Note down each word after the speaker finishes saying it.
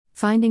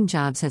Finding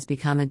jobs has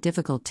become a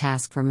difficult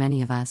task for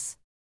many of us.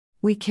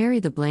 We carry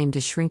the blame to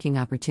shrinking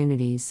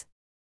opportunities.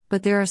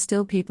 But there are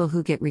still people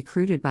who get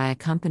recruited by a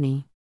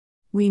company.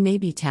 We may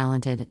be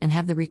talented and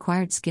have the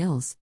required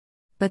skills,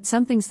 but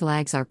something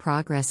lags our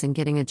progress in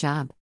getting a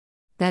job.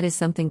 That is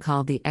something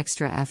called the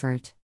extra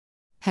effort.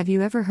 Have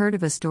you ever heard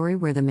of a story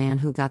where the man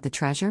who got the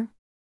treasure?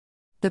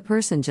 The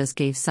person just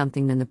gave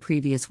something than the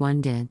previous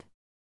one did.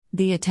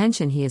 The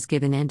attention he has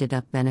given ended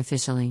up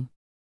beneficially.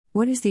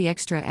 What is the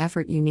extra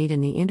effort you need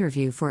in the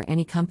interview for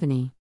any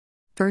company?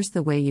 First,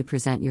 the way you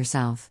present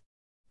yourself.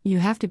 You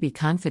have to be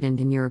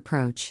confident in your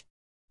approach.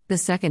 The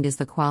second is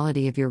the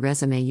quality of your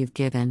resume you've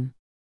given.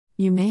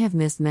 You may have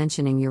missed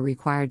mentioning your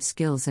required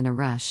skills in a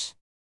rush.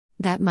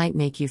 That might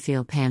make you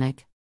feel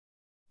panic.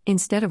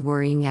 Instead of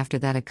worrying after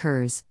that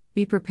occurs,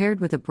 be prepared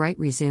with a bright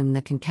resume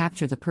that can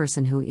capture the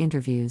person who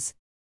interviews.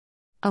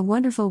 A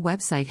wonderful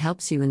website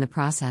helps you in the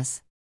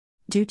process.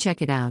 Do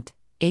check it out.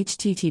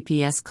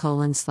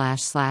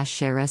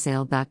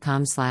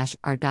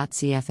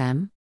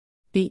 https://shareasale.com/r.cfm.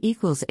 B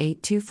equals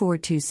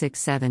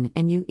 824267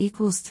 and U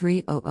equals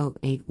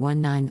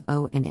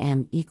 3008190 and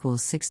M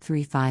equals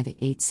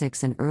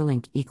 63586 and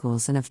Erlink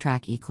equals and of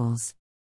track equals